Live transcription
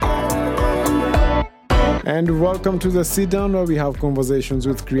And welcome to the Sit Down, where we have conversations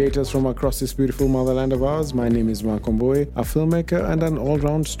with creators from across this beautiful motherland of ours. My name is Mark Omboy, a filmmaker and an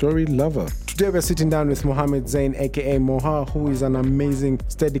all-round story lover. Today we're sitting down with Mohammed Zain, aka Moha, who is an amazing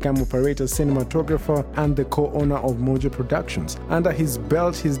Steadicam operator, cinematographer, and the co-owner of Mojo Productions. Under his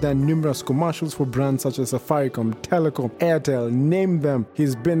belt, he's done numerous commercials for brands such as Safaricom, Telecom, Airtel, name them.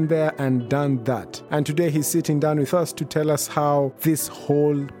 He's been there and done that. And today he's sitting down with us to tell us how this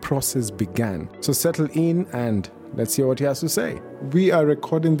whole process began. So settle in and let's hear what he has to say. We are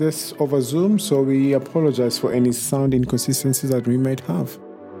recording this over Zoom, so we apologize for any sound inconsistencies that we might have.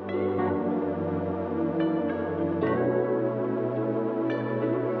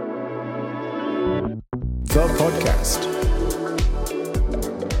 The podcast.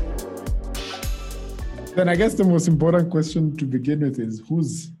 Then I guess the most important question to begin with is,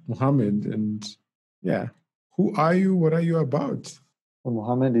 who's Mohammed? And who are you? What are you about? Well,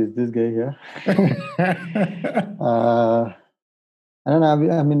 Mohammed is this guy here. I don't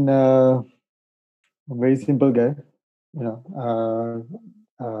know. I mean, a very simple guy.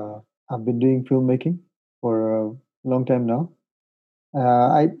 I've been doing filmmaking for a long time now.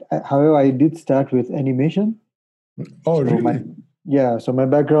 However, I did start with animation. Oh, so really? So my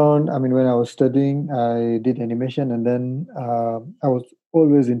background, I mean, when I was studying, I did animation, and then I was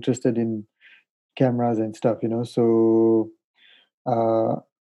always interested in cameras and stuff, So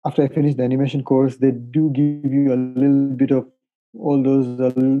after I finished the animation course, they do give you a little bit of all those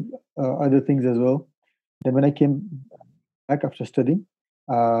other things as well. Then when I came back after studying,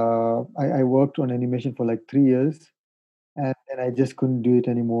 I worked on animation for like 3 years. And I just couldn't do it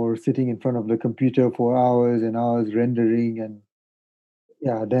anymore, sitting in front of the computer for hours and hours rendering. And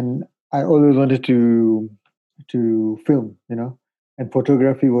then I always wanted to film, and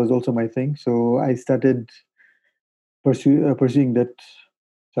photography was also my thing. So I started pursuing that.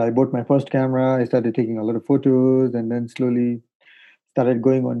 So I bought my first camera. I started taking a lot of photos, and then slowly started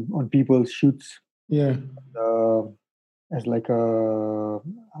going on people's shoots. Yeah. As like how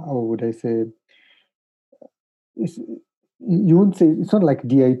would I say? You wouldn't say it's not like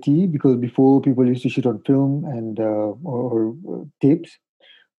DIT, because before people used to shoot on film and or tapes.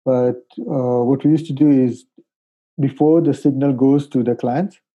 But what we used to do is, before the signal goes to the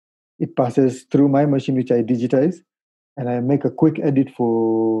client, it passes through my machine, which I digitize, and I make a quick edit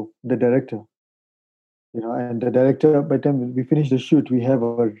for the director. And the director, by the time we finish the shoot, we have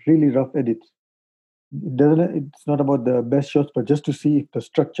a really rough edit. It's not about the best shots, but just to see if the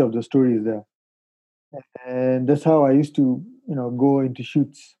structure of the story is there. And that's how I used to, go into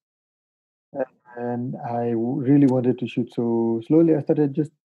shoots. And I really wanted to shoot. So slowly I started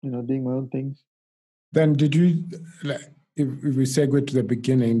just, doing my own things. Then did you, if we segue to the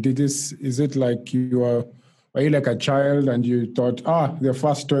beginning, is it like were you like a child and you thought, the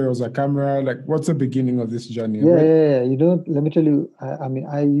first toy was a camera? Like, what's the beginning of this journey? Yeah. Let me tell you,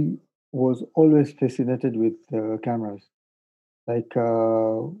 I was always fascinated with cameras. Like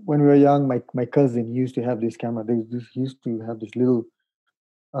when we were young, my cousin used to have this camera. He used to have this little,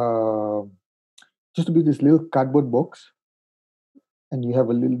 just to be this little cardboard box, and you have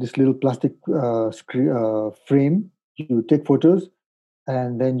this little plastic frame. You take photos,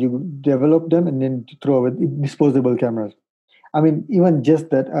 and then you develop them, and then throw away disposable cameras. I mean, even just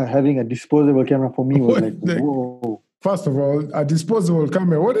that having a disposable camera for me was like, whoa. First of all, a disposable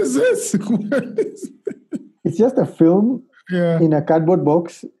camera. What is this? It's just a film in a cardboard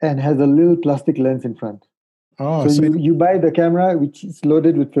box and has a little plastic lens in front. Oh, so you buy the camera, which is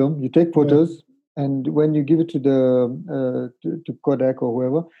loaded with film. You take photos, and when you give it to the to Kodak or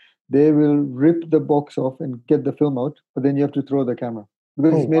whoever, they will rip the box off and get the film out. But then you have to throw the camera,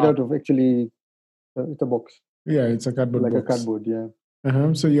 because it's made out of actually it's a box. Yeah, it's a cardboard box. Like a cardboard, yeah.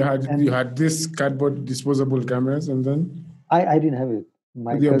 So you had this cardboard disposable cameras, and then I didn't have it.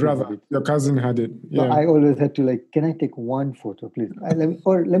 Your cousin had it. Yeah. So I always had to can I take one photo, please?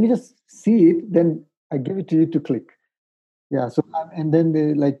 Let me just see it. Then I give it to you to click. Yeah. So and then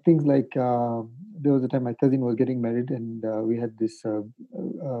things like there was a time my cousin was getting married, and we had this a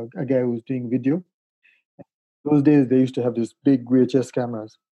guy who was doing video. Those days they used to have these big VHS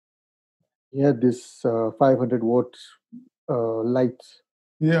cameras. He had this 500 watt light.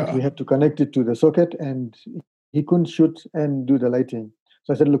 Yeah. We had to connect it to the socket, and he couldn't shoot and do the lighting.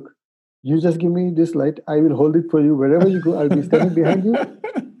 So I said, look, you just give me this light. I will hold it for you. Wherever you go, I'll be standing behind you.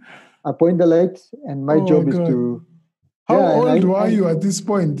 I point the lights, and my job is to... How old were you at this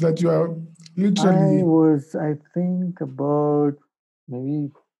point that you are literally... I was, I think, about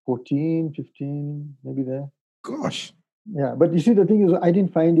maybe 14, 15, maybe there. Gosh. Yeah, but you see, the thing is, I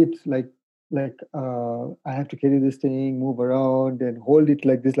didn't find it like I have to carry this thing, move around, and hold it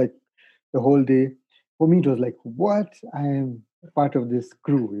like this, like the whole day. for me, it was like, what? I am part of this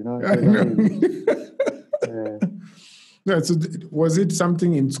crew, it I was know. amazing. Yeah. Yeah, so was it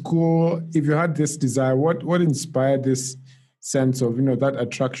something in school? If you had this desire, what inspired this sense of that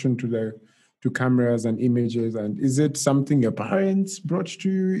attraction to cameras and images? And is it something your parents brought to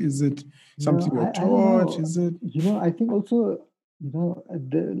you? Is it No, something you're I don't taught? know. Is it? I think also,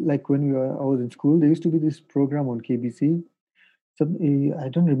 like when I was in school, there used to be this program on KBC. I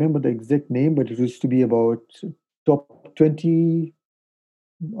don't remember the exact name, but it used to be about top 20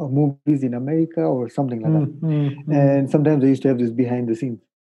 movies in America or something like that. And sometimes they used to have this behind the scenes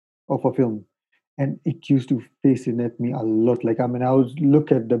of a film. And it used to fascinate me a lot. Like, I mean, I would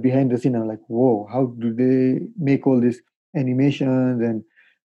look at the behind the scene and I'm like, whoa, how do they make all these animations and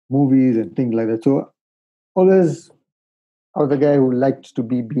movies and things like that? So always I was a guy who liked to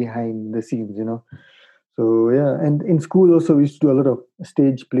be behind the scenes. So yeah, and in school also we used to do a lot of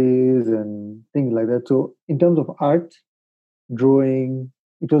stage plays and things like that. So in terms of art, drawing,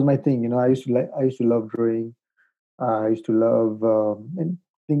 it was my thing. I used to love drawing. I used to love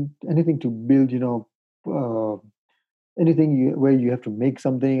anything to build. Uh, anything where you have to make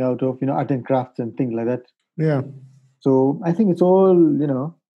something out of. Art and crafts and things like that. Yeah. So I think it's all.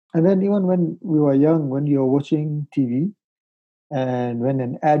 And then even when we were young, when you're watching TV and when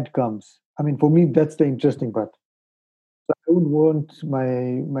an ad comes, I mean, for me that's the interesting part. So I would want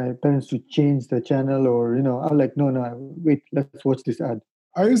my parents to change the channel, or I'm like, no, no, wait, let's watch this ad.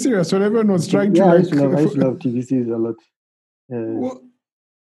 Are you serious? When everyone was So trying to yeah, like, I used to love TV series a lot. Yeah. well,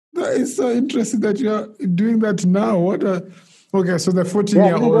 that is so interesting that you're doing that now. What a okay. So the 14 Yeah,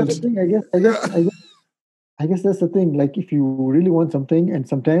 year that's old. the thing. Yeah. I guess that's the thing. Like, if you really want something, and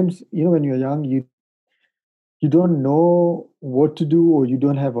sometimes when you're young, you don't know what to do, or you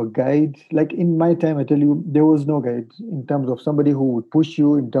don't have a guide. Like in my time, I tell you, there was no guide in terms of somebody who would push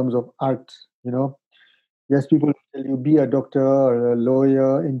you in terms of art. You know, yes, people tell you be a doctor or a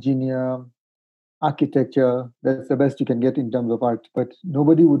lawyer, engineer, architecture. That's the best you can get in terms of art. But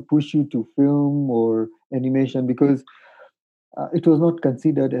nobody would push you to film or animation, because it was not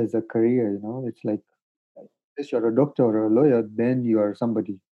considered as a career. It's like, if you're a doctor or a lawyer, then you are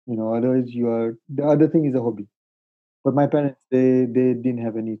somebody. Otherwise you are, the other thing is a hobby. But my parents, they didn't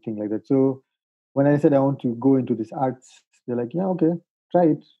have anything like that. So when I said I want to go into this arts, they're like, yeah, okay, try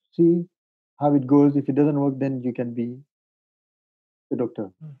it, see how it goes. If it doesn't work, then you can be a doctor.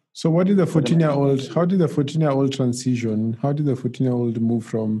 So what did the But then 14 year old, how did the 14-year-old transition? How did the 14-year-old move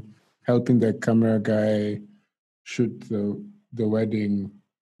from helping the camera guy shoot the wedding?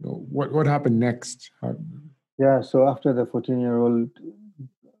 What happened next? yeah, so after the 14-year-old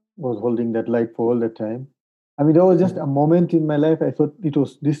was holding that light for all the time, I mean, there was just a moment in my life I thought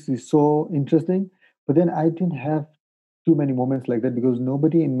this is so interesting. But then I didn't have too many moments like that, because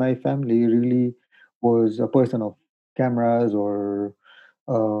nobody in my family really was a person of cameras or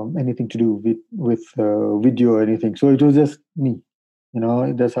anything to do with video or anything. So it was just me.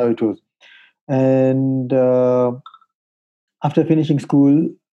 That's how it was. And after finishing school,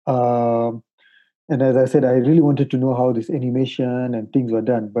 uh, and as I said, I really wanted to know how this animation and things were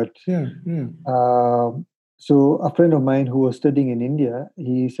done. But Yeah, yeah. so a friend of mine who was studying in India,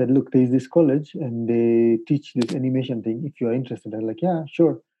 he said, "Look, there is this college, and they teach this animation thing. If you are interested," I'm like, "Yeah,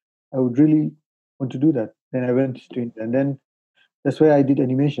 sure. I would really want to do that." Then I went to India, and then that's where I did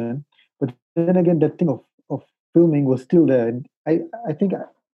animation. But then again, that thing of filming was still there. And I think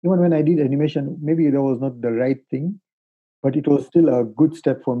even when I did animation, maybe that was not the right thing, but it was still a good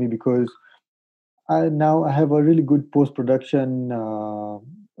step for me, because now I have a really good post production.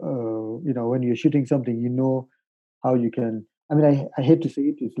 When you're shooting something, how you can. I mean, I hate to say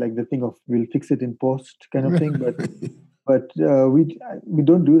it. It's like the thing of we'll fix it in post kind of thing, but we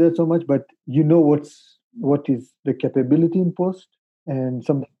don't do that so much. But what is the capability in post, and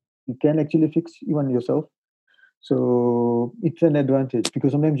something you can actually fix even yourself. So it's an advantage,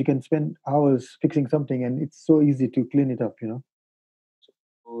 because sometimes you can spend hours fixing something, and it's so easy to clean it up. So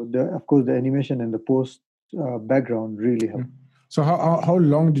of course, the animation and the post background really help. So how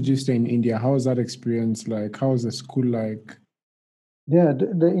long did you stay in India? How was that experience like? How was the school like? Yeah,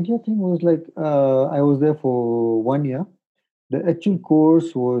 the India thing was like, I was there for 1 year. The actual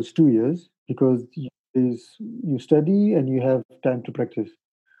course was 2 years, because you study and you have time to practice.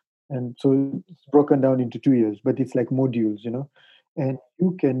 And so it's broken down into 2 years, but it's like modules. And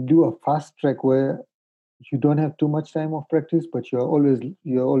you can do a fast track where you don't have too much time of practice, but you're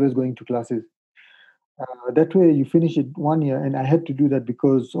always going to classes. That way you finish it 1 year, and I had to do that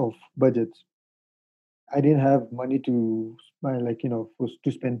because of budgets. I didn't have money to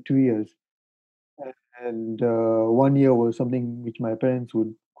to spend 2 years, and 1 year was something which my parents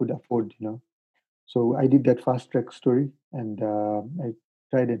would could afford. So I did that fast track story, and I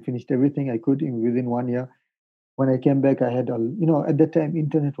tried and finished everything I could within 1 year. When I came back, I had at that time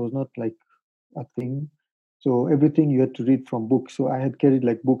internet was not like a thing, so everything you had to read from books. So I had carried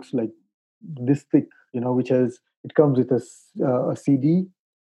like books like this thick, which has it comes with a CD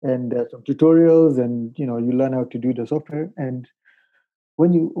and some tutorials, and you learn how to do the software. And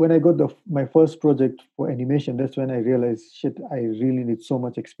when I got my first project for animation, that's when I realized, shit, I really need so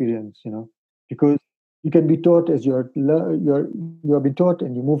much experience, because you can be taught as you have been taught,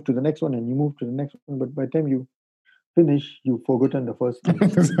 and you move to the next one, and you move to the next one, but by the time you finish, you've forgotten the first thing.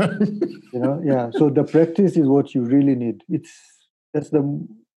 Yeah. So the practice is what you really need.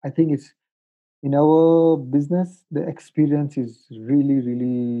 I think it's in our business, the experience is really,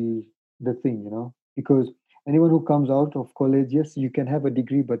 really the thing, because anyone who comes out of college, yes, you can have a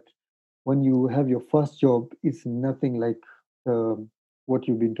degree, but when you have your first job, it's nothing like what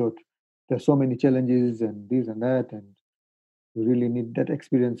you've been taught. There's so many challenges and this and that, and you really need that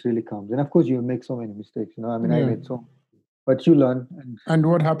experience really comes. And of course, you make so many mistakes. I mean, I Yeah. made but you learn. And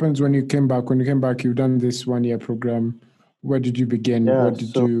what happens when you came back? When you came back, you've done this 1 year program. Where did you begin? Yeah. What did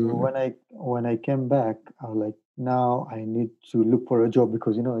So you? when I came back, I was like, now I need to look for a job,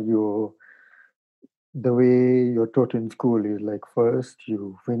 because the way you're taught in school is like, first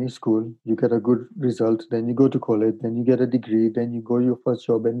you finish school, you get a good result, then you go to college, then you get a degree, then you go your first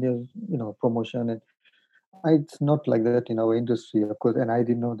job, and there's promotion. And it's not like that in our industry, of course, and I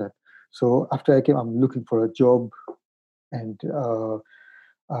didn't know that. So after I came, I'm looking for a job, and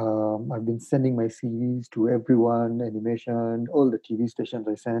I've been sending my CVs to everyone, animation, all the TV stations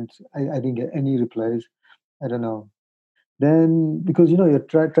I sent. I didn't get any replies. I don't know. Then, because you're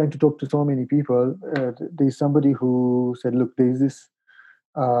trying to talk to so many people, there's somebody who said, "Look, there's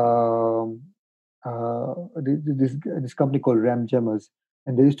um, this company called Ram Jammers,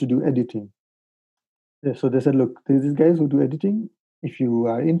 and they used to do editing." Yeah, so they said, "Look, there's these guys who do editing. If you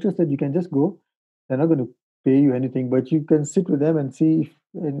are interested, you can just go. They're not going to pay you anything, but you can sit with them and see if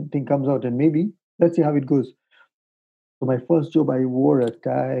anything comes out, and maybe let's see how it goes." So my first job, I wore a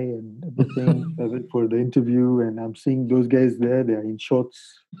tie and everything. I went for the interview, and I'm seeing those guys there. They're in shorts.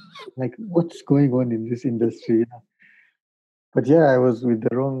 Like, what's going on in this industry? But yeah, I was with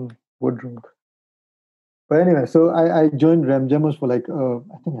the wrong wardrobe. But anyway, so I joined Ram Jammers for like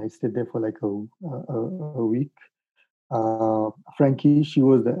I think I stayed there for like a week. Frankie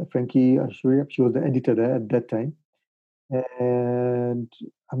Ashurya. She was the editor there at that time, and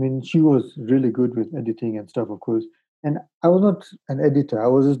I mean, she was really good with editing and stuff, of course. And I was not an editor; I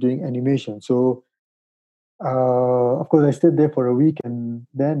was just doing animation. So, of course, I stayed there for a week, and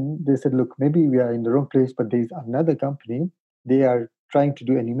then they said, "Look, maybe we are in the wrong place, but there is another company. They are trying to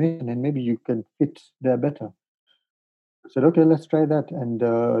do animation, and maybe you can fit there better." I said, "Okay, let's try that." And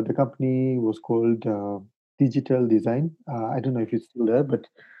the company was called Digital Design. I don't know if it's still there, but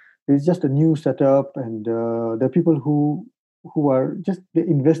it's just a new setup, and there are people who are just they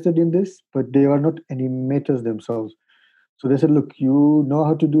invested in this, but they are not animators themselves. So they said, "Look, you know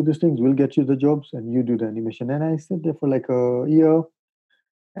how to do these things. We'll get you the jobs, and you do the animation." And I stayed there for like a year,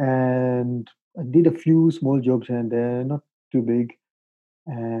 and I did a few small jobs, and they're not too big.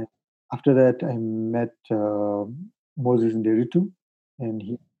 And after that, I met Moses Nderitu, and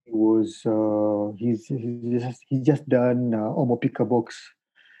he just done Omo Pika Box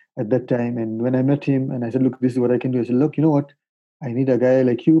at that time. And when I met him, and I said, "Look, this is what I can do." I said, "Look, you know what? I need a guy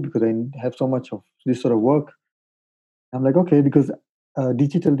like you, because I have so much of this sort of work." I'm like, "Okay," because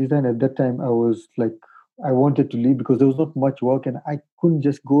digital design at that time, I was like, I wanted to leave because there was not much work, and I couldn't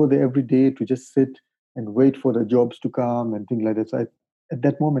just go there every day to just sit and wait for the jobs to come and things like that. So at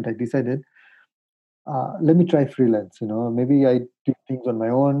that moment, I decided, let me try freelance. Maybe I do things on my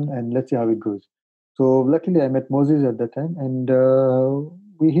own, and let's see how it goes. So luckily, I met Moses at that time, and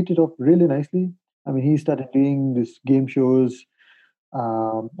we hit it off really nicely. I mean, he started doing these game shows,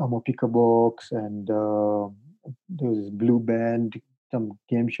 Amo Pika Box, and there was this Blue Band, some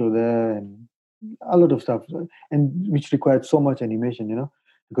game show there, and a lot of stuff, and which required so much animation,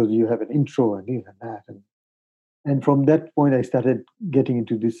 because you have an intro and this and that, and from that point, I started getting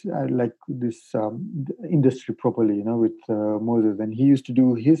into this like this industry properly, with Moses. And he used to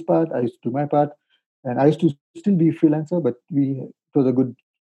do his part, I used to do my part, and I used to still be freelancer, but it was a good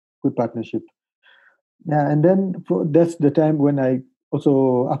partnership. Yeah, and then that's the time when I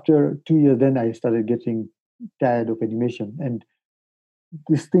also, after 2 years, then I started getting tired of animation, and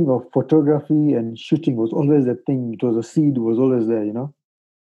this thing of photography and shooting was always a thing. It was a seed, was always there.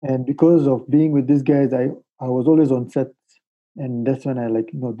 And because of being with these guys, I was always on set, and that's when I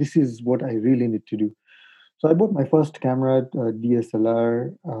like, no, this is what I really need to do. So I bought my first camera,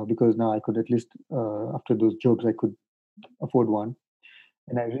 DSLR, because now I could at least, after those jobs, I could afford one.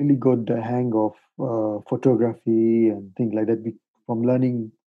 And I really got the hang of photography and things like that from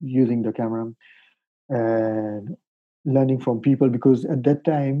learning using the camera and learning from people, because at that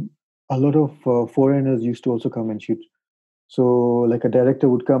time a lot of foreigners used to also come and shoot. So like a director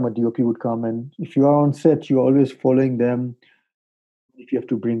would come, a DOP would come, and if you are on set, you're always following them. If you have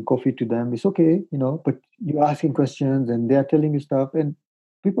to bring coffee to them, it's okay, but you're asking questions and they're telling you stuff. And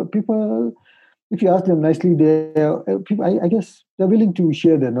people, if you ask them nicely, people, I guess they're willing to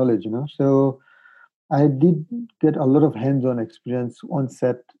share their knowledge. So I did get a lot of hands-on experience on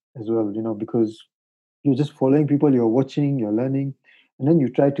set as well, because you're just following people, you're watching, you're learning, and then you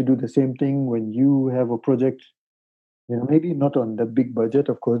try to do the same thing when you have a project. Maybe not on the big budget,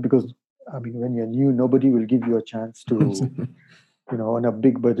 of course, because I mean, when you're new, nobody will give you a chance to, on a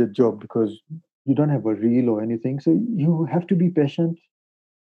big budget job, because you don't have a reel or anything. So you have to be patient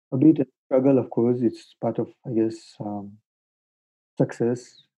a bit and struggle. Of course, it's part of, I guess,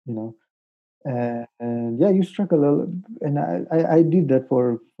 success. And yeah, you struggle a lot. And I did that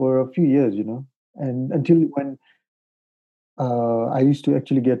for a few years, and until when I used to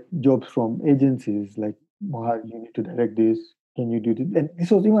actually get jobs from agencies like, Mohar, you need to direct this. Can you do this? And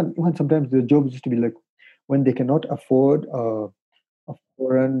this was even sometimes the jobs used to be like when they cannot afford a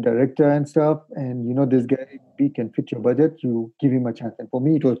foreign director and stuff, and this guy he can fit your budget, you give him a chance. And for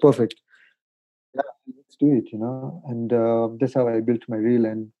me, it was perfect. Yeah, let's do it, and that's how I built my reel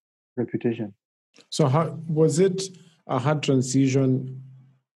and reputation. So how was it a hard transition?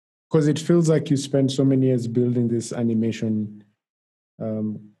 Because it feels like you spent so many years building this animation,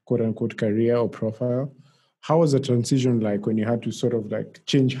 quote unquote, career or profile. How was the transition like when you had to sort of like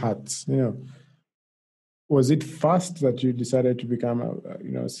change hats? Was it fast that you decided to become a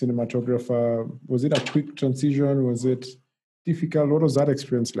cinematographer? Was it a quick transition? Was it difficult? What was that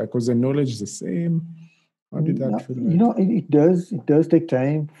experience like? Was the knowledge the same? How did that feel like? It does take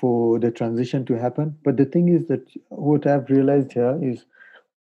time for the transition to happen. But the thing is that what I've realized here is,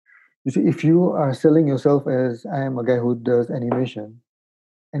 you see, if you are selling yourself as I am a guy who does animation,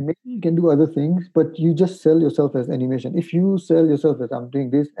 and maybe you can do other things, but you just sell yourself as animation. If you sell yourself as I'm doing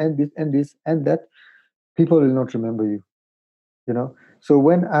this and this and this and that, people will not remember you. So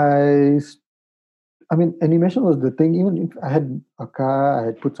when I mean, animation was the thing. Even if I had a car, I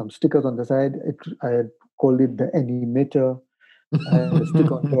had put some stickers on the side. I had called it the animator. I had a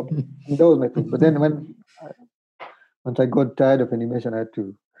stick on top. And that was my thing. But then once I got tired of animation, I had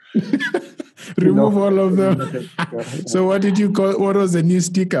to remove all of them. So what did you call? What was the new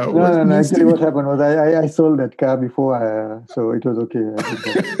sticker? No. Actually, what happened was I sold that car before, so it was okay. I did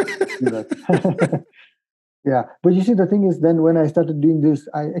do that. Yeah, but you see, the thing is, then when I started doing this,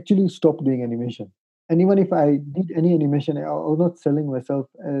 I actually stopped doing animation. And even if I did any animation, I was not selling myself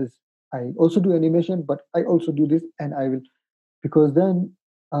as I also do animation, but I also do this, and I will, because then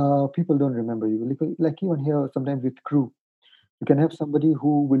people don't remember you. Like even here, sometimes with crew, you can have somebody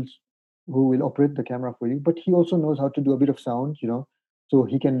who will operate the camera for you, but he also knows how to do a bit of sound, so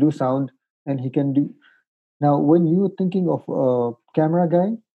he can do sound and he can do. Now, when you're thinking of a camera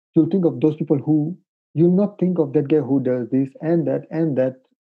guy, you'll think of those people who you'll not think of that guy who does this and that and that.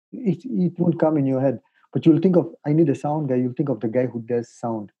 It won't come in your head, but you'll think of I need a sound guy. You'll think of the guy who does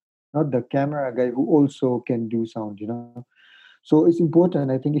sound, not the camera guy who also can do sound. So it's important,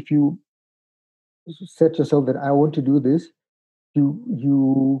 I think, if you set yourself that I want to do this,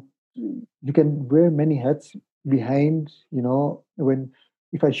 you you can wear many hats behind. When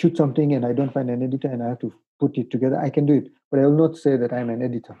if I shoot something and I don't find an editor and I have to put it together, I can do it, but I will not say that I'm an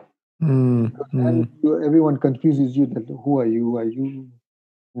editor. Then everyone confuses you that who are you,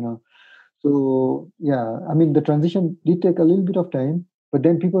 so yeah, I mean, the transition did take a little bit of time, but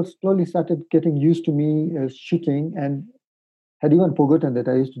then people slowly started getting used to me as shooting and had even forgotten that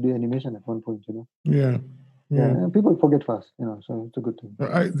I used to do animation at one point. Yeah. Yeah, people forget fast, so it's a good thing.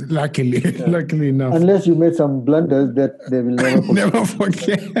 Luckily enough. Unless you made some blunders that they will never forget. Never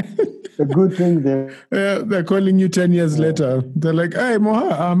forget. The good thing they're calling you 10 years later. They're like, "Hey,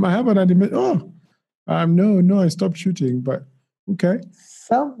 Moha, I have an animation." Oh, no, I stopped shooting. But okay.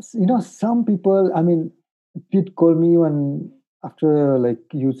 Some people, I mean, did call me when after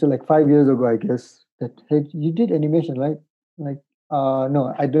you say 5 years ago, I guess, that hey, you did animation, right?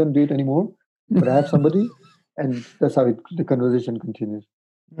 No, I don't do it anymore, but I have somebody, and that's how the conversation continues.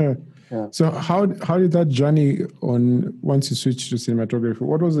 Yeah. So how did that journey once you switched to cinematography?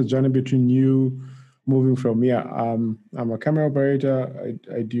 What was the journey between you moving from I'm a camera operator,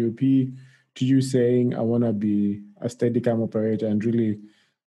 I DOP, to you saying I want to be a Steadicam operator and really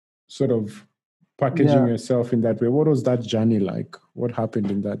sort of packaging yourself in that way. What was that journey like? What happened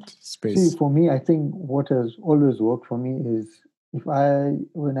in that space? See, for me, I think what has always worked for me is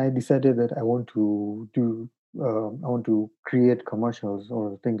when I decided that I want to I want to create commercials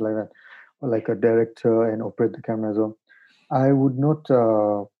or things like that, or like a director and operate the camera. So I would not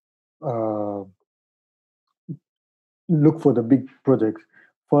uh, look for the big projects.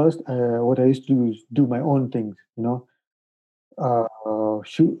 First, what I used to do is do my own things,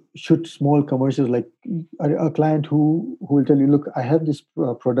 shoot small commercials, like a client who will tell you, look, I have this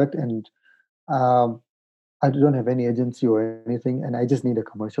product, and um, I don't have any agency or anything, and I just need a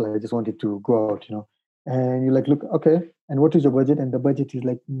commercial. I just want it to go out, and you're like, look, okay, and what is your budget? And the budget is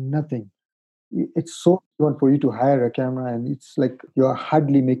like nothing. It's so important for you to hire a camera, and it's like you're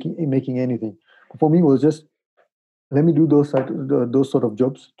hardly making anything. For me, it was just, let me do those sort of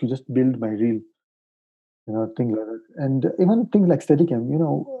jobs to just build my reel, things like that. And even things like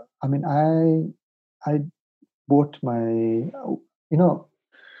Steadicam, I mean, I bought my,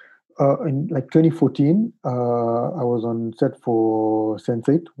 in like 2014, I was on set for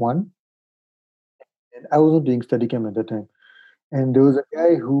Sense8 One, and I wasn't doing Steadicam at that time. And there was a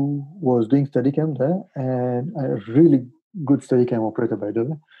guy who was doing Steadicam there, and a really good Steadicam operator, by the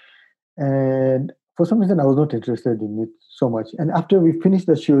way. And for some reason, I was not interested in it so much. And after we finished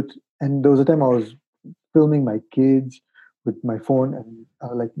the shoot, and there was a time I was filming my kids with my phone, and I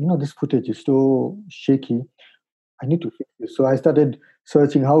was like, this footage is so shaky. I need to fix this. So I started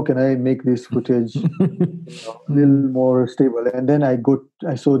searching, how can I make this footage a little more stable? And then I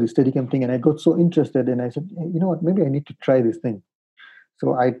saw the Steadicam thing, and I got so interested, and I said, hey, you know what, maybe I need to try this thing.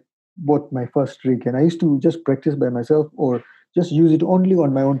 So I bought my first rig, and I used to just practice by myself or just use it only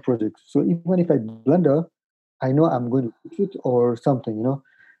on my own projects. So even if I blunder, I know I'm going to fix it or something,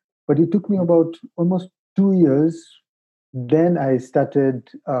 But it took me about almost 2 years. Then I started,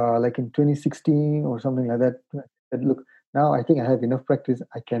 like in 2016 or something like that. I said, look, now I think I have enough practice.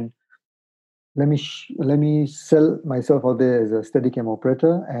 I can let me sell myself out there as a Steadicam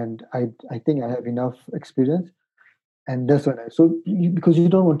operator, and I think I have enough experience. And that's when because you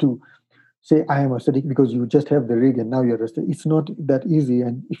don't want to say I am a Steadicam because you just have the rig and now you're a Steadicam. It's not that easy.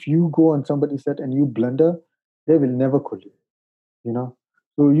 And if you go on somebody's set and you blunder, they will never call you.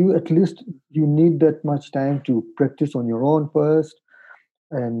 So you at least you need that much time to practice on your own first,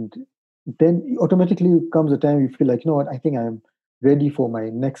 and then automatically comes a time you feel like, you know what, I think I'm ready for my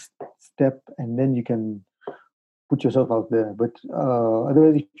next step, and then you can put yourself out there. But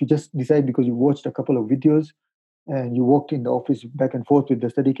otherwise, if you just decide because you watched a couple of videos and you walked in the office back and forth with the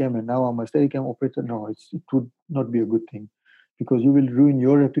Steadicam, and now I'm a Steadicam operator, no, it would not be a good thing, because you will ruin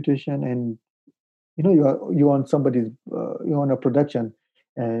your reputation. And you're on you're on a production,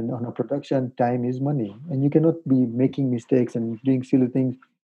 and on a production, time is money, and you cannot be making mistakes and doing silly things.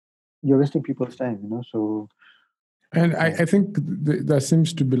 You're wasting people's time. So, and I think there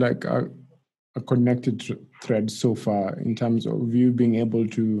seems to be like a connected thread so far in terms of you being able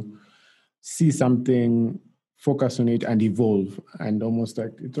to see something, focus on it, and evolve, and almost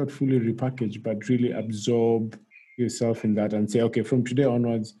like it's not fully repackaged, but really absorb yourself in that and say, okay, from today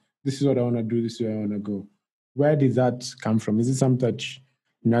onwards, this is what I want to do, this is where I want to go. Where did that come from? Is it something that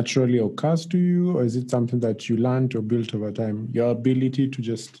naturally occurs to you, or is it something that you learned or built over time? Your ability to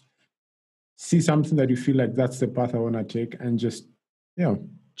just see something that you feel like that's the path I want to take, and just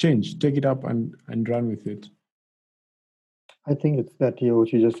take it up and run with it. I think it's that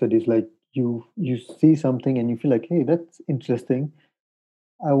what you just said is like you see something and you feel like, hey, that's interesting.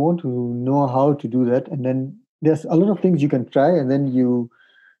 I want to know how to do that, and then there's a lot of things you can try, and then you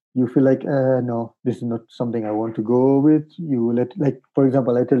feel like, no, this is not something I want to go with. You like, for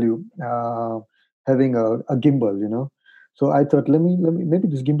example, I tell you, having a gimbal. So I thought, let me maybe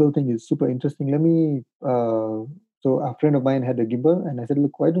this gimbal thing is super interesting. Let me. So a friend of mine had a gimbal, and I said,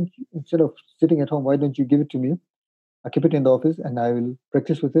 look, why don't you, instead of sitting at home, why don't you give it to me? I keep it in the office, and I will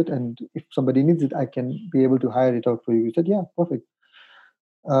practice with it. And if somebody needs it, I can be able to hire it out for you. He said, yeah, perfect.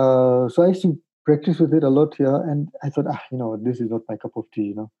 So I used to practice with it a lot here, and I thought, this is not my cup of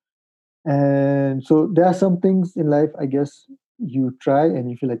tea. And so there are some things in life, I guess, you try and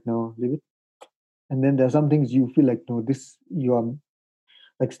you feel like, no, leave it. And then there are some things you feel like, no, this you are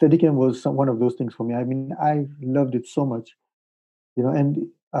like Steadicam was one of those things for me. I mean, I loved it so much, and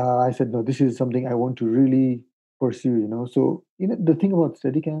I said, no, this is something I want to really pursue. So the thing about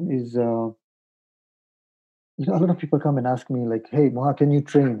Steadicam is, a lot of people come and ask me like, hey, Moha, can you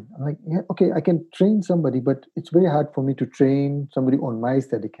train? I'm like, yeah, okay, I can train somebody, but it's very hard for me to train somebody on my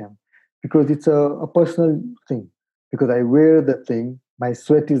Steadicam, because it's a personal thing, because I wear the thing, my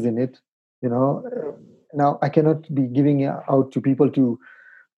sweat is in it. Now I cannot be giving it out to people to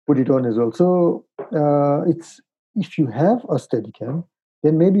put it on as well. So it's if you have a Steadicam,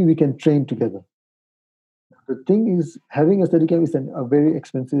 then maybe we can train together. The thing is, having a Steadicam is a very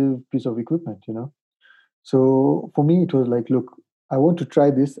expensive piece of equipment, you know. So for me, it was like, look, I want to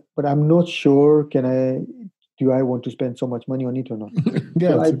try this, but I'm not sure. Do I want to spend so much money on it or not?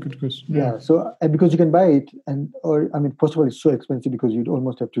 Yeah, So it's a good question. yeah. So and because you can buy it, or I mean, first of all, it's so expensive because you'd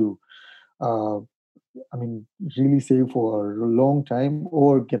almost have to, uh, I mean, really save for a long time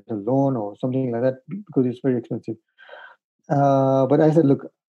or get a loan or something like that because it's very expensive. But I said,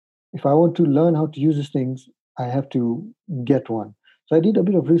 look, if I want to learn how to use these things, I have to get one. So I did a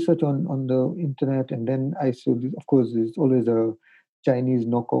bit of research on the internet, and then I saw, this, of course, there's always a Chinese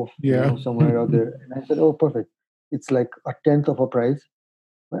knockoff, you Yeah. know, somewhere out there. And I said, oh, perfect. It's like a tenth of a price.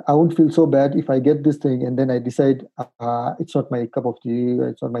 I won't feel so bad if I get this thing and then I decide it's not my cup of tea,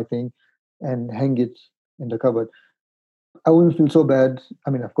 it's not my thing, and hang it in the cupboard. I wouldn't feel so bad. I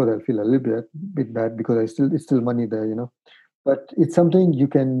mean, of course, I'll feel a little bit bad because it's still money there, you know. But it's something you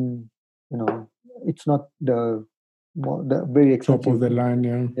can, you know, it's not the very Top of expensive. the line,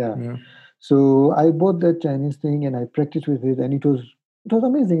 yeah. Yeah. Yeah. So I bought that Chinese thing and I practiced with it, and it was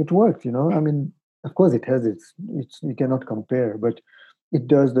amazing. It worked, you know. I mean, of course, it has it's you cannot compare, but it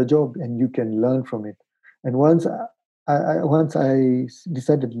does the job, and you can learn from it. And once I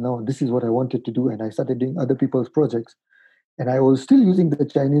decided, no, this is what I wanted to do, and I started doing other people's projects, and I was still using the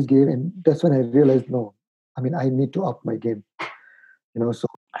Chinese gear, and that's when I realized, no, I mean, I need to up my game, you know. So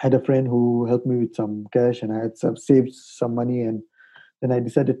I had a friend who helped me with some cash, and I had saved some money, and then I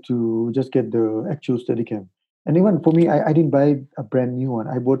decided to just get the actual Steadicam. And even for me, I didn't buy a brand new one.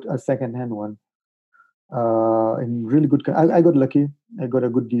 I bought a second-hand one in really good. I got lucky. I got a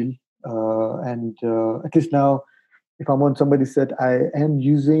good deal, and at least now, if I'm on somebody's set, I am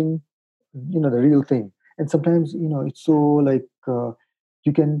using, you know, the real thing. And sometimes, you know, it's so like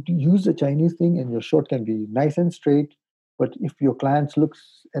you can use the Chinese thing, and your shot can be nice and straight. But if your clients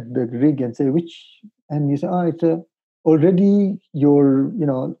looks at the rig and say and you say, oh, it's a already your, you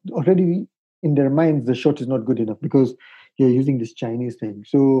know, already in their minds the shot is not good enough because you're using this Chinese thing.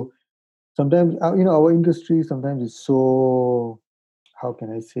 So sometimes, you know, our industry sometimes is so, how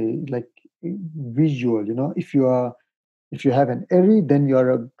can I say, like visual. You know, if you have an Airy, then you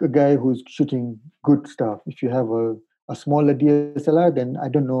are a guy who's shooting good stuff. If you have a smaller DSLR, then I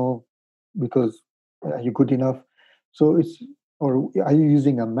don't know, because are you good enough? So or are you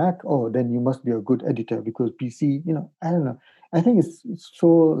using a Mac? Oh, then you must be a good editor because PC, you know, I don't know. I think it's so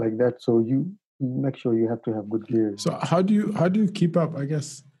like that. So you make sure you have to have good gear. So how do you keep up? I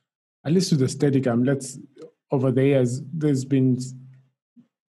guess at least with the Steadicam, over the years, there's been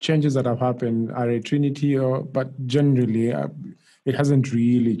changes that have happened at a Trinity, but generally, it hasn't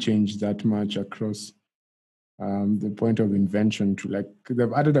really changed that much across the point of invention. To like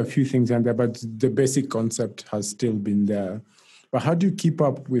they've added a few things in there, but the basic concept has still been there. But how do you keep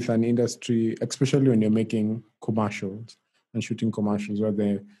up with an industry, especially when you're making commercials and shooting commercials, where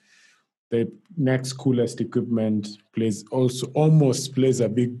the next coolest equipment almost plays a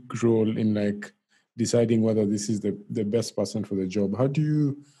big role in like deciding whether this is the best person for the job? How do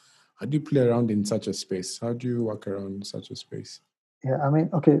you play around in such a space? How do you work around such a space? Yeah, I mean,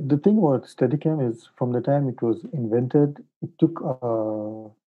 okay, the thing about Steadicam is from the time it was invented, it took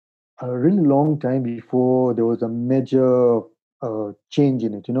a really long time before there was a major change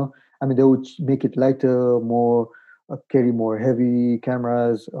in it. You know, I mean, they would make it lighter, more carry more heavy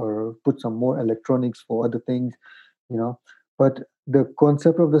cameras, or put some more electronics for other things. You know, but the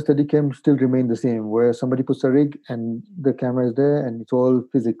concept of the Steadicam still remained the same, where somebody puts a rig and the camera is there, and it's all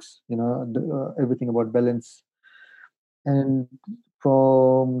physics. You know, everything about balance. And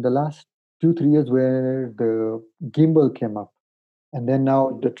from the last 2 3 years, where the gimbal came up, and then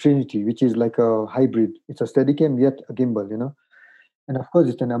now the Trinity, which is like a hybrid. It's a Steadicam yet a gimbal, you know. And of course,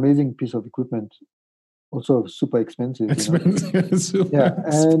 it's an amazing piece of equipment. Also, super expensive, you know. Expensive, Yeah,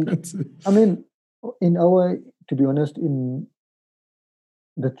 super and expensive. I mean, in our, to be honest, in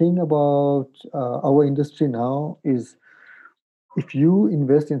the thing about our industry now is, if you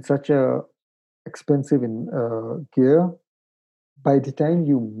invest in such a expensive in gear, by the time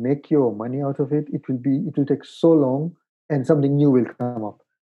you make your money out of it, it will take so long, and something new will come up.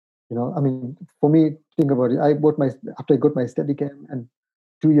 You know, I mean, for me, think about it. After I got my Steadicam, and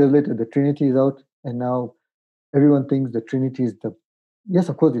 2 years later, the Trinity is out, and now everyone thinks the Trinity is the. Yes,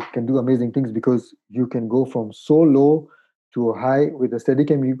 of course, it can do amazing things because you can go from so low to a high with the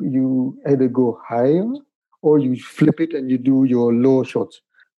Steadicam. You either go higher or you flip it and you do your low shots.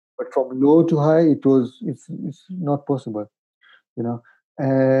 But from low to high, it's not possible. You know,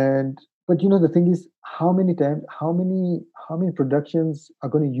 and but the thing is, how many times, how many productions are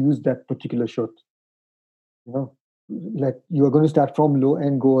going to use that particular shot? You know, like you are going to start from low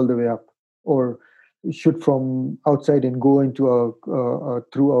and go all the way up, or shoot from outside and go into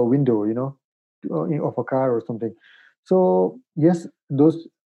through a window, of a car or something. So yes, those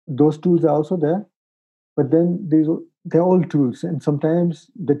tools are also there, but then they're all tools, and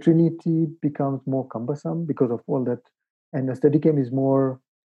sometimes the Trinity becomes more cumbersome because of all that. And the Steadicam is more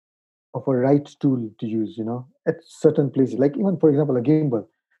of a right tool to use, at certain places. Like even for example, a gimbal.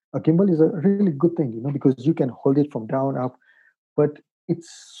 A gimbal is a really good thing, because you can hold it from down up, but it's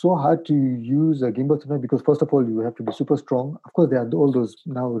so hard to use a gimbal sometimes because first of all you have to be super strong. Of course, there are all those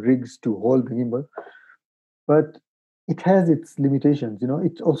now rigs to hold the gimbal, but it has its limitations.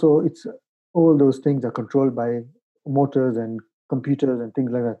 It's all those things are controlled by motors and computers and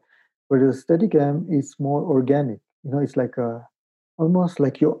things like that. Whereas Steadicam is more organic. It's like almost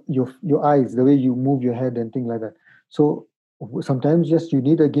like your eyes, the way you move your head and things like that. So sometimes yes, you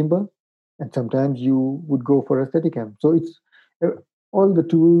need a gimbal, and sometimes you would go for a Steadicam. So it's uh, all the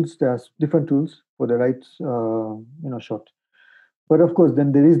tools. There's different tools for the right shot. But of course,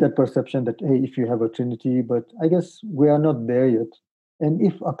 then there is that perception that, hey, if you have a Trinity, but I guess we are not there yet. And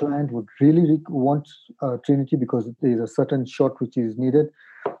if a client would really want a Trinity because there is a certain shot which is needed,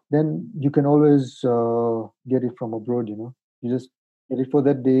 then you can always get it from abroad. You just get it for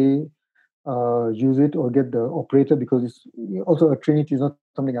that day, use it, or get the operator, because it's also a Trinity is not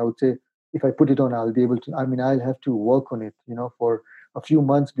something I would say if I put it on I'll be able to. I mean, I'll have to work on it, for a few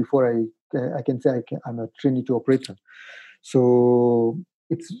months before I can say I'm a Trinity operator. So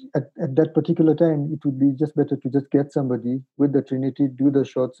it's at that particular time, it would be just better to just get somebody with the Trinity, do the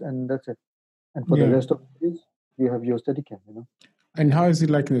shots, and that's it. And for the Yeah. rest of the days, you have your Steadicam. And how is it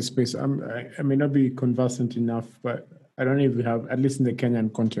like in the space? I may not be conversant enough, but I don't know if we have, at least in the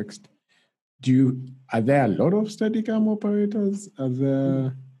Kenyan context, are there a lot of Steadicam operators? Are there, Uh,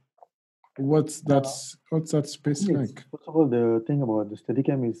 what's that I space think it's like? first of all the thing about the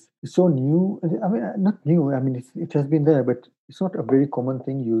Steadicam is it's so new. I mean, not new. I mean, it has been there, but it's not a very common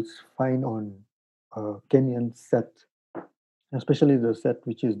thing you'll find on Kenyan set, especially the set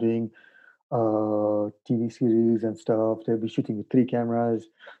which is doing TV series and stuff. They'll be shooting with three cameras,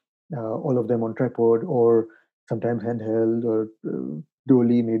 all of them on tripod or sometimes handheld or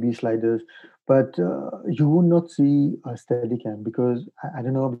dolly, maybe sliders. But you would not see a Steadicam because I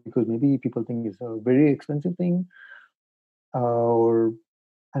don't know, because maybe people think it's a very expensive thing, or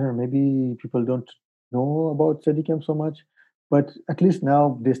I don't know, maybe people don't know about Steadicam so much. But at least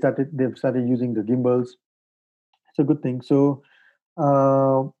now they've started using the gimbals. It's a good thing. So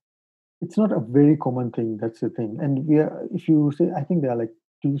uh, it's not a very common thing. That's the thing. And if you say, I think there are like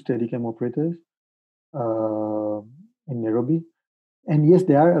two Steadicam operators uh, in Nairobi. And yes,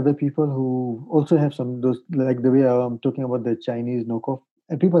 there are other people who also have some those, like the way I'm talking about the Chinese knockoff.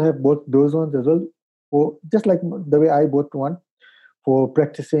 And people have bought those ones as well, or just like the way I bought one for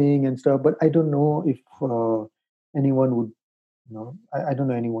practicing and stuff. But I don't know if anyone would, I don't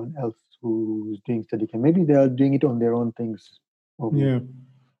know anyone else who's doing Steadicam. Maybe they are doing it on their own things. Or, Yeah.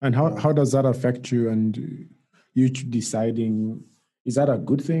 And yeah. how does that affect you and you deciding, is that a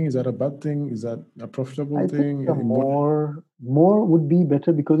good thing? Is that a bad thing? Is that a profitable I think thing? the more would be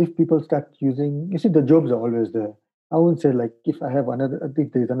better, because if people start using, you see, the jobs are always there. I wouldn't say like if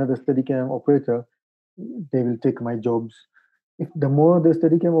there's another Steadicam operator, they will take my jobs. If the more the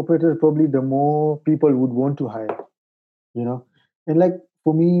Steadicam operators, probably the more people would want to hire. You know, and like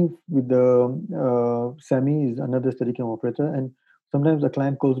for me with the Sammy is another Steadicam operator, and sometimes a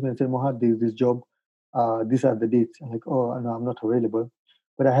client calls me and says, Mohad, there's this job. These are the dates. I'm like, oh no, I'm not available,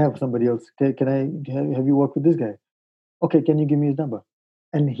 but I have somebody else. Can I have you worked with this guy? Okay, can you give me his number?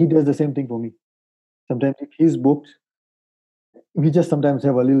 And he does the same thing for me. Sometimes if he's booked, we just sometimes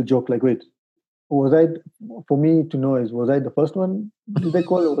have a little joke like, wait, was I, for me to know is, was I the first one? Did they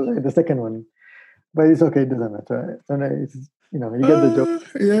call, or was I the second one? But it's okay, it doesn't matter. Sometimes it's, you get the joke.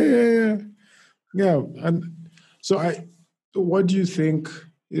 Yeah. Yeah. And so what do you think,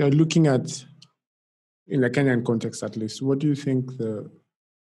 looking at, in the Kenyan context at least, what do you think the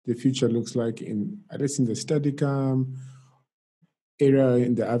future looks like at least in the Steadicam area,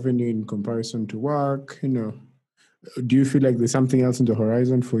 in the avenue in comparison to work? Do you feel like there's something else in the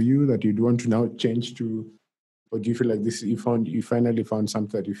horizon for you that you'd want to now change to, or do you feel like this you finally found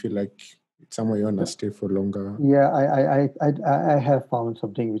something that you feel like it's somewhere you want to stay for longer? Yeah, I have found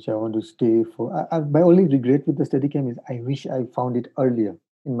something which I want to stay for. My only regret with the Steadicam is I wish I found it earlier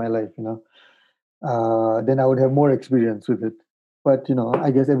in my life. Then I would have more experience with it. But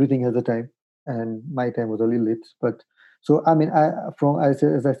I guess everything has a time, and my time was a little late. But So I mean,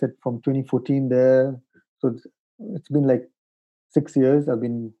 as I said, from 2014 there. So it's been like 6 years I've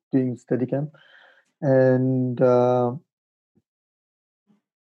been doing Steadicam, and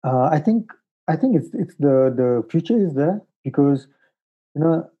I think it's the future is there, because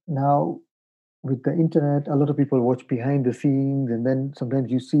now with the internet, a lot of people watch behind the scenes, and then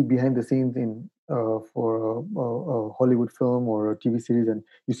sometimes you see behind the scenes in for a Hollywood film or a TV series, and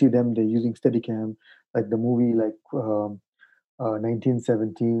you see them they're using Steadicam, like the movie like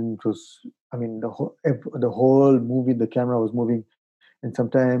 1917. It was, I mean, the whole movie the camera was moving, and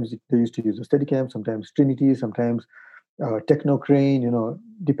sometimes they used to use a Steadicam, sometimes Trinity, sometimes Techno Crane,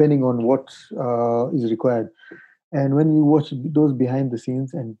 depending on what is required. And when you watch those behind the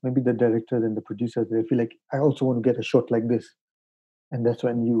scenes, and maybe the directors and the producers, they feel like, I also want to get a shot like this. And that's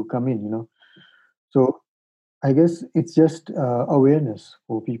when you come in. So I guess it's just awareness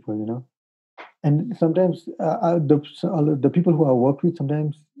for people. And sometimes the people who I work with,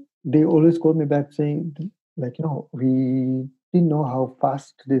 sometimes they always call me back saying, like, we didn't know how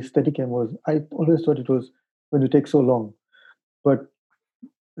fast this Steadicam was. I always thought it was going to take so long. But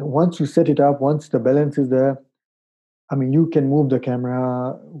once you set it up, once the balance is there, I mean, you can move the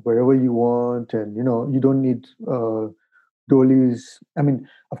camera wherever you want, and you don't need dollies. I mean,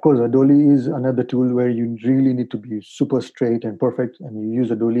 of course, a dolly is another tool where you really need to be super straight and perfect, and you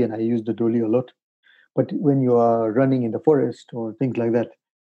use a dolly, and I use the dolly a lot. But when you are running in the forest or things like that,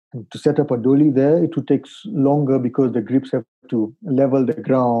 and to set up a dolly there, it would take longer because the grips have to level the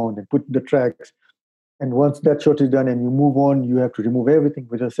ground and put the tracks. And once that shot is done and you move on, you have to remove everything.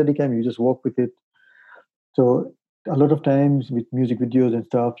 With a Steadicam, you just walk with it. So a lot of times with music videos and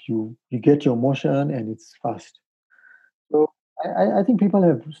stuff, you get your motion and it's fast. So I think people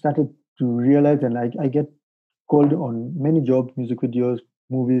have started to realize, and I get called on many jobs, music videos,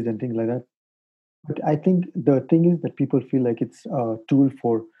 movies, and things like that. But I think the thing is that people feel like it's a tool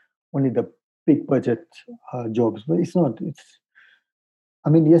for only the big budget jobs, but it's not. I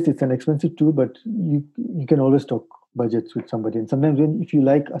mean, yes, it's an expensive tool, but you can always talk budgets with somebody. And sometimes if you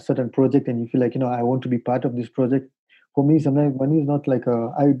like a certain project and you feel like, I want to be part of this project, for me, sometimes money is not like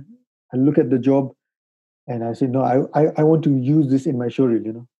I look at the job and I say, no, I want to use this in my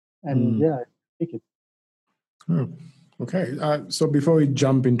showreel, and yeah, I take it. Oh, okay. So before we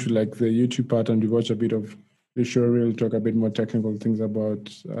jump into like the YouTube part and we watch a bit of the showreel, talk a bit more technical things about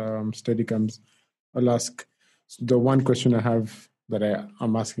Steadicams, I'll ask the one question I have that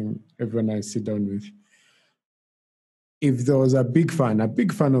I'm asking everyone I sit down with. If there was a big fan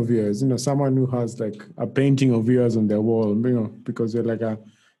of yours, someone who has like a painting of yours on their wall, because you're like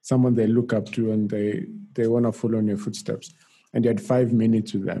someone they look up to and they want to follow in your footsteps, and you had 5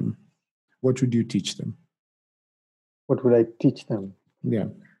 minutes with them, what would you teach them? What would I teach them? Yeah.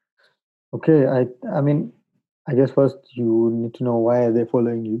 Okay. I mean, I guess first you need to know why are they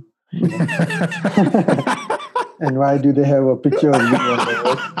following you. And why do they have a picture of you on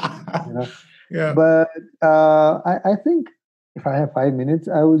the wall? Yeah. But I think if I have 5 minutes,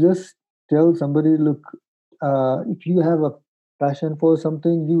 I would just tell somebody, look, if you have a passion for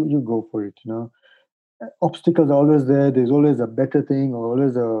something, you go for it. Obstacles are always there. There's always a better thing, or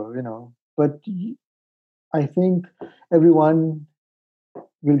always But I think everyone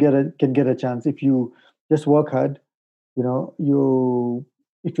can get a chance if you just work hard.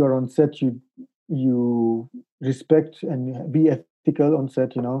 If you're on set, you respect and be ethical on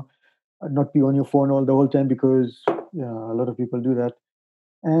set. Not be on your phone all the whole time, because a lot of people do that,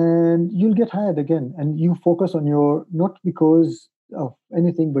 and you'll get hired again. And you focus on not because of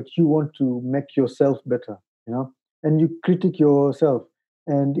anything, but you want to make yourself better. And you critique yourself.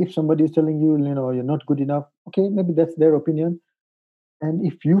 And if somebody is telling you, you're not good enough, okay, maybe that's their opinion. And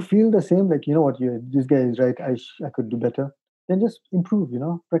if you feel the same, like, what, this guy is right, I could do better, then just improve,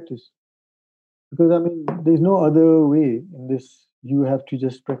 practice. Because, I mean, there's no other way in this. You have to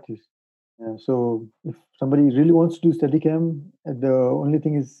just practice. So if somebody really wants to do Steadicam, the only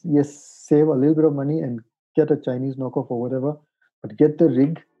thing is, yes, save a little bit of money and get a Chinese knockoff or whatever, but get the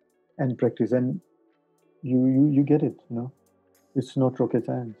rig and practice, and you get it. It's not rocket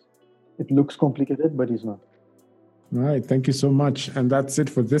science. It looks complicated, but it's not. All right, thank you so much. And that's it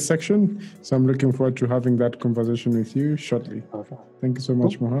for this section. So I'm looking forward to having that conversation with you shortly. Okay. Thank you so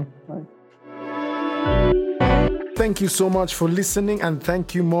much, Moha. Bye. Thank you so much for listening, and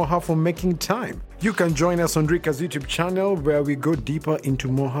thank you, Moha, for making time. You can join us on Rika's YouTube channel, where we go deeper into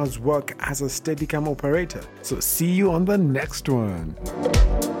Moha's work as a Steadicam operator. So see you on the next one.